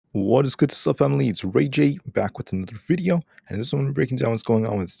What is good, Tesla family? It's Ray J back with another video, and this one we're breaking down what's going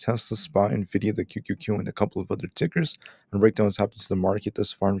on with Tesla, SPY, Nvda, the QQQ, and a couple of other tickers, and break down what's happened to the market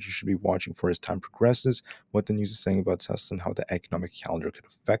thus far, and what you should be watching for as time progresses, what the news is saying about Tesla, and how the economic calendar could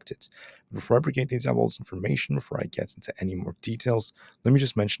affect it. But before I break into all this information, before I get into any more details, let me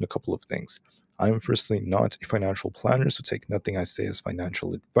just mention a couple of things. I am firstly not a financial planner, so take nothing I say as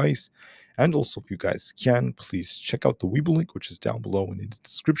financial advice. And also, if you guys can, please check out the Webull link, which is down below and in the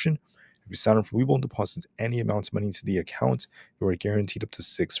description. If you sign up for Webull and deposit any amount of money into the account, you are guaranteed up to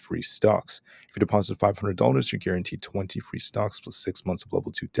 6 free stocks. If you deposit $500, you're guaranteed 20 free stocks plus 6 months of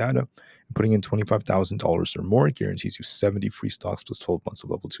level 2 data. And putting in $25,000 or more guarantees you 70 free stocks plus 12 months of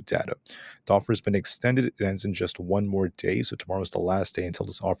level 2 data. The offer has been extended. It ends in just one more day, so tomorrow is the last day until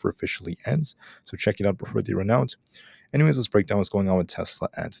this offer officially ends. So check it out before they run out. Anyways, let's break down what's going on with Tesla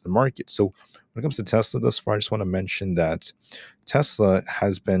and the market. So when it comes to Tesla thus far, I just want to mention that Tesla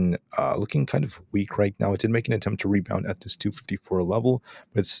has been looking kind of weak right now. It did make an attempt to rebound at this 254 level,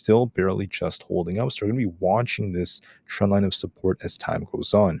 but it's still barely just holding up. So we're going to be watching this trend line of support as time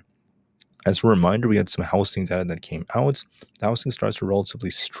goes on. As a reminder, we had some housing data that came out. The housing starts were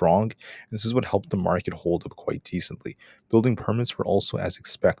relatively strong, and this is what helped the market hold up quite decently. Building permits were also as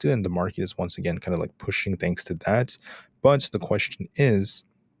expected, and the market is once again kind of like pushing thanks to that. But the question is,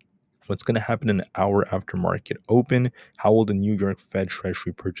 what's going to happen an hour after market open? How will the New York Fed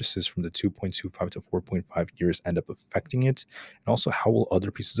Treasury purchases from the 2.25 to 4.5 years end up affecting it? And also, how will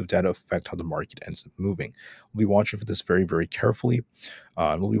other pieces of data affect how the market ends up moving? We'll be watching for this very, very carefully,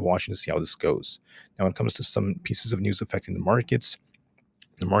 and we'll be watching to see how this goes. Now, when it comes to some pieces of news affecting the markets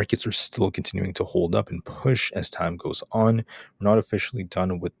are still continuing to hold up and push as time goes on. We're not officially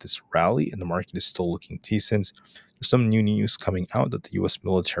done with this rally, and the market is still looking decent. There's some new news coming out that the U.S.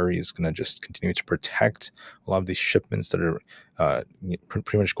 military is going to just continue to protect a lot of these shipments that are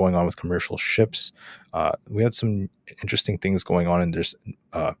pretty much going on with commercial ships. We had some interesting things going on, and there's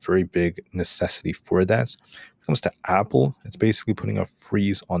a very big necessity for that. When it comes to Apple, it's basically putting a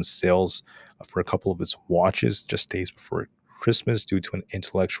freeze on sales for a couple of its watches just days before Christmas due to an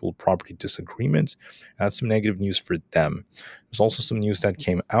intellectual property disagreement. That's some negative news for them. There's also some news that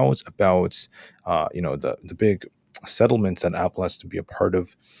came out about, the big settlement that Apple has to be a part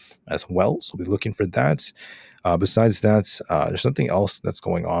of as well. So we'll be looking for that. Besides that, there's something else that's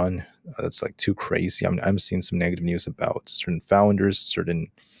going on that's like too crazy. I'm seeing some negative news about certain founders,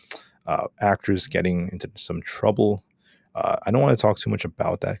 certain actors getting into some trouble. I don't want to talk too much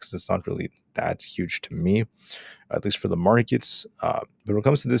about that because it's not really that huge to me, at least for the markets. But when it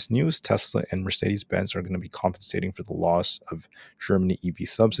comes to this news, Tesla and Mercedes-Benz are going to be compensating for the loss of Germany EV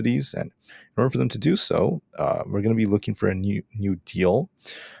subsidies. And in order for them to do so, we're going to be looking for a new deal.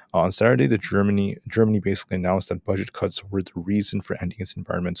 On Saturday, Germany basically announced that budget cuts were the reason for ending its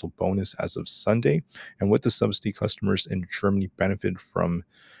environmental bonus as of Sunday. And with the subsidy, customers in Germany benefited from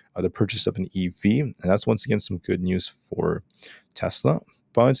the purchase of an EV. And that's once again some good news for Tesla.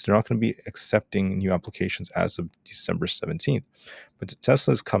 But they're not going to be accepting new applications as of December 17th. But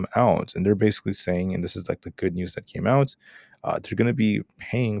Tesla has come out and they're basically saying, and this is like the good news that came out, they're going to be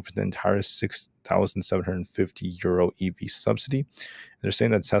paying for the entire 6,750 euro EV subsidy. And they're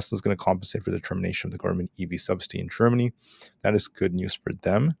saying that Tesla is going to compensate for the termination of the government EV subsidy in Germany. That is good news for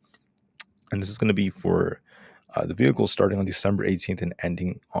them. And this is going to be for the vehicle starting on December 18th and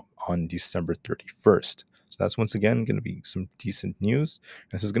ending on December 31st. So that's once again going to be some decent news.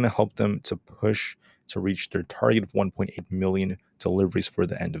 This is going to help them to push to reach their target of 1.8 million deliveries for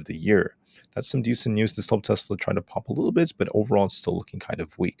the end of the year. That's some decent news. This helped Tesla try to pop a little bit, but overall it's still looking kind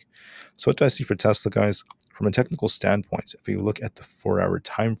of weak. So what do I see for Tesla, guys? From a technical standpoint, if you look at the 4-hour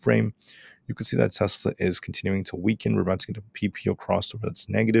time frame, you can see that Tesla is continuing to weaken. We're about to get a PPO crossover that's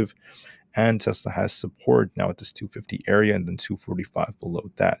negative. And Tesla has support now at this 250 area and then 245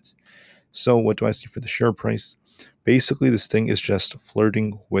 below that. So what do I see for the share price? Basically, this thing is just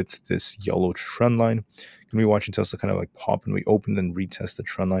flirting with this yellow trend line. Going to be watching Tesla kind of like pop and we open and retest the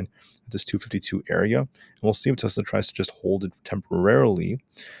trend line at this 252 area. And we'll see if Tesla tries to just hold it temporarily.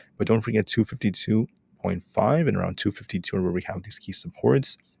 But don't forget 252.5 and around 252 where we have these key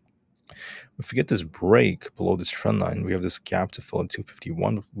supports. If we get this break below this trend line, we have this gap to fill at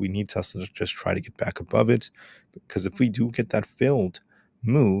 251. We need Tesla to just try to get back above it, because if we do get that failed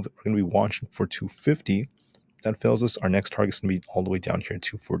move, we're going to be watching for 250. That fails us. Our next target is going to be all the way down here at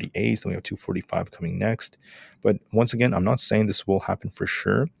 248. Then we have 245 coming next. But once again, I'm not saying this will happen for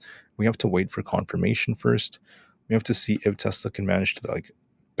sure. We have to wait for confirmation first. We have to see if Tesla can manage to like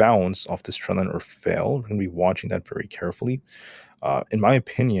bounce off this trend line or fail. We're going to be watching that very carefully. In my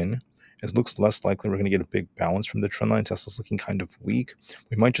opinion, It looks less likely we're going to get a big bounce from the trend line. Tesla's looking kind of weak.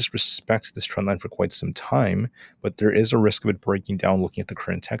 We might just respect this trend line for quite some time, but there is a risk of it breaking down looking at the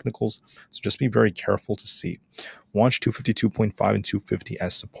current technicals. So just be very careful to see. Watch 252.5 and 250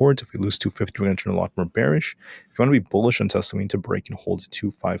 as support. If we lose 250, we're going to turn a lot more bearish. If you want to be bullish on Tesla, we need to break and hold to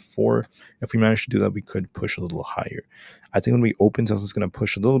 254. If we manage to do that, we could push a little higher. I think when we open, Tesla's going to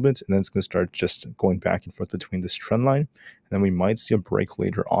push a little bit, and then it's going to start just going back and forth between this trend line. And then we might see a break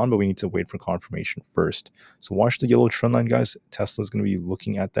later on, but we need to wait for confirmation first. So watch the yellow trend line, guys. Tesla is going to be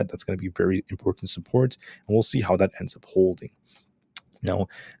looking at that. That's going to be very important support, and we'll see how that ends up holding. Now,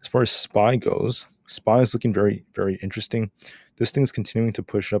 as far as SPY goes, SPY is looking very, very interesting. This thing is continuing to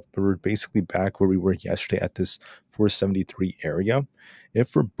push up, but we're basically back where we were yesterday at this 473 area.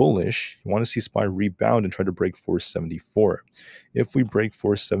 If we're bullish, you want to see SPY rebound and try to break 474. If we break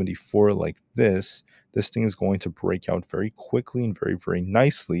 474 like this thing is going to break out very quickly and very, very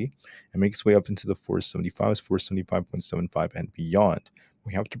nicely and make its way up into the 475s, 475.75 and beyond.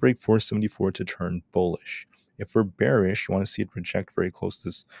 We have to break 474 to turn bullish. If we're bearish, you want to see it reject very close to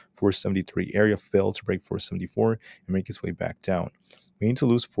this 473 area, fail to break 474, and make its way back down. We need to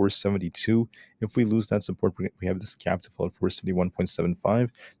lose 472. If we lose that support, we have this gap to fill at 471.75, then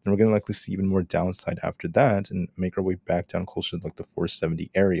we're going to likely see even more downside after that and make our way back down closer to like the 470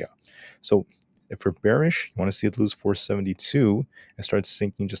 area. So if we're bearish, you want to see it lose 472 and start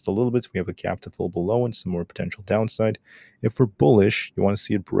sinking just a little bit. We have a gap to fill below and some more potential downside. If we're bullish, you want to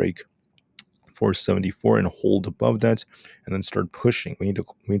see it break 474 and hold above that and then start pushing. We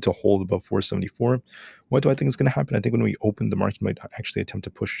need to hold above 474. What do I think is going to happen? I think when we open, the market might actually attempt to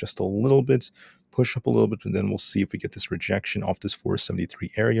push just a little bit, push up a little bit, and then we'll see if we get this rejection off this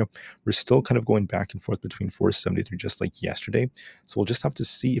 473 area. We're still kind of going back and forth between 473 just like yesterday. So we'll just have to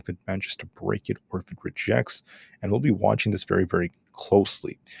see if it manages to break it or if it rejects. And we'll be watching this very, very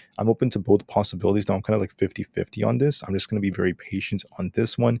closely. I'm open to both possibilities. Now I'm kind of like 50-50 on this. I'm just going to be very patient on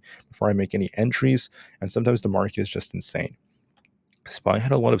this one before I make any entries. And sometimes the market is just insane. SPY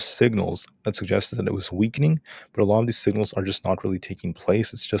had a lot of signals that suggested that it was weakening, but a lot of these signals are just not really taking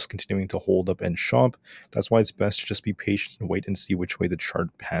place. It's just continuing to hold up and shop. That's why it's best to just be patient and wait and see which way the chart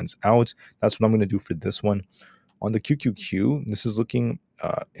pans out. That's what I'm going to do for this one. On the QQQ, this is looking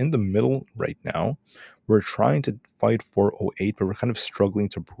in the middle right now. We're trying to fight 408, but we're kind of struggling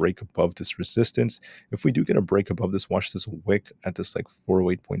to break above this resistance. If we do get a break above this, watch this wick at this like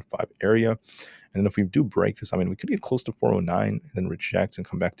 408.5 area. And then if we do break this, I mean, we could get close to 409 and then reject and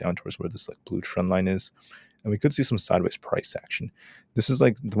come back down towards where this like blue trend line is. And we could see some sideways price action. This is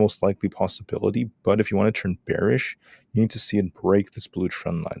like the most likely possibility. But if you want to turn bearish, you need to see it break this blue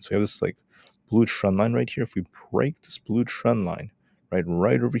trend line. So we have this like blue trend line right here. If we break this blue trend line,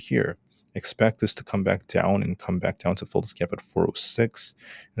 right over here, expect this to come back down to fill this gap at 406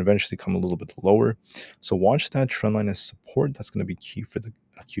 and eventually come a little bit lower. So watch that trend line as support. That's going to be key for the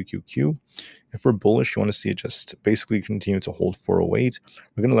QQQ. If we're bullish, you want to see it just basically continue to hold 408.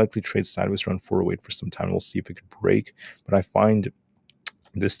 We're going to likely trade sideways around 408 for some time. We'll see if it could break, but I find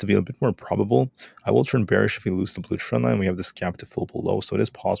this to be a bit more probable. I will turn bearish if we lose the blue trend line. We have this gap to fill below, so it is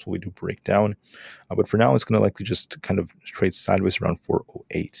possible we do break down. But for now, it's going to likely just kind of trade sideways around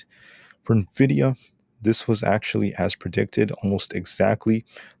 408. For Nvda, this was actually as predicted, almost exactly.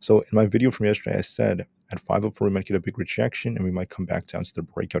 So in my video from yesterday, I said at 504 we might get a big rejection and we might come back down to the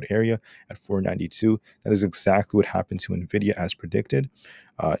breakout area at 492. That is exactly what happened to Nvda as predicted.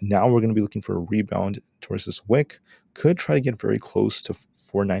 Now we're going to be looking for a rebound towards this wick. Could try to get very close to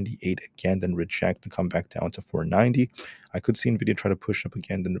 498 again, then reject and come back down to 490. I could see Nvidia try to push up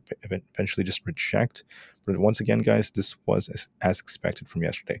again, then eventually just reject. But once again, guys, this was as expected from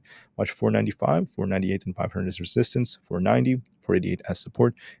yesterday. Watch 495, 498, and 500 as resistance, 490, 488 as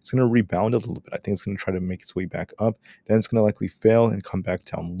support. It's going to rebound a little bit. I think it's going to try to make its way back up. Then it's going to likely fail and come back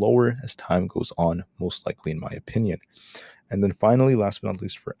down lower as time goes on, most likely in my opinion. And then finally, last but not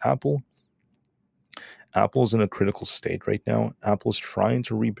least for Aapl. Aapl is in a critical state right now. Aapl is trying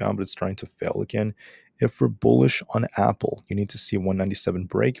to rebound, but it's trying to fail again. If we're bullish on Aapl, you need to see a 197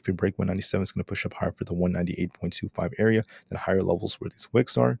 break. If you break 197, it's going to push up higher for the 198.25 area, then higher levels where these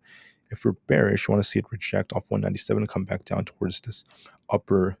wicks are. If we're bearish, you want to see it reject off 197 and come back down towards this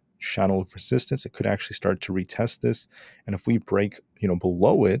upper channel of resistance. It could actually start to retest this. And if we break,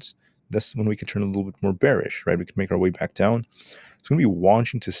 below it, that's when we could turn a little bit more bearish, right? We could make our way back down. It's going to be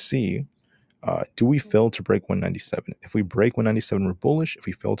watching to see, do we fail to break 197? If we break 197, we're bullish. If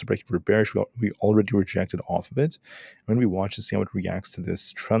we fail to break it, we're bearish. We already rejected off of it. And we watch to see how it reacts to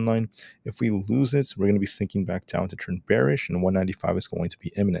this trend line. If we lose it, we're going to be sinking back down to turn bearish, and 195 is going to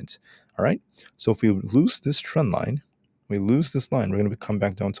be imminent. All right. So if we lose this trend line, we lose this line, we're going to come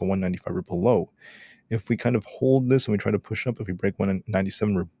back down to 195 or below. If we kind of hold this and we try to push up, if we break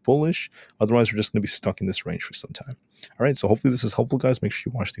 197, we're bullish. Otherwise, we're just going to be stuck in this range for some time. All right, so hopefully this is helpful, guys. Make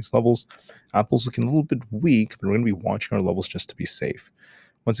sure you watch these levels. Apple's looking a little bit weak, but we're going to be watching our levels just to be safe.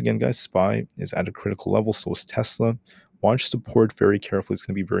 Once again, guys, SPY is at a critical level, so is Tesla. Watch support very carefully. It's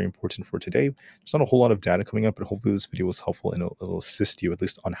going to be very important for today. There's not a whole lot of data coming up, but hopefully this video was helpful and it'll assist you at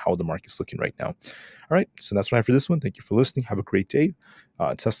least on how the market's looking right now. All right, so that's what I have for this one. Thank you for listening. Have a great day.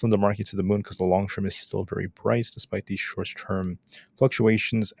 Tesla the market to the moon because the long term is still very bright despite these short-term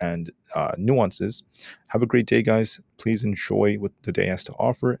fluctuations and nuances. Have a great day, guys. Please enjoy what the day has to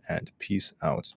offer, and peace out.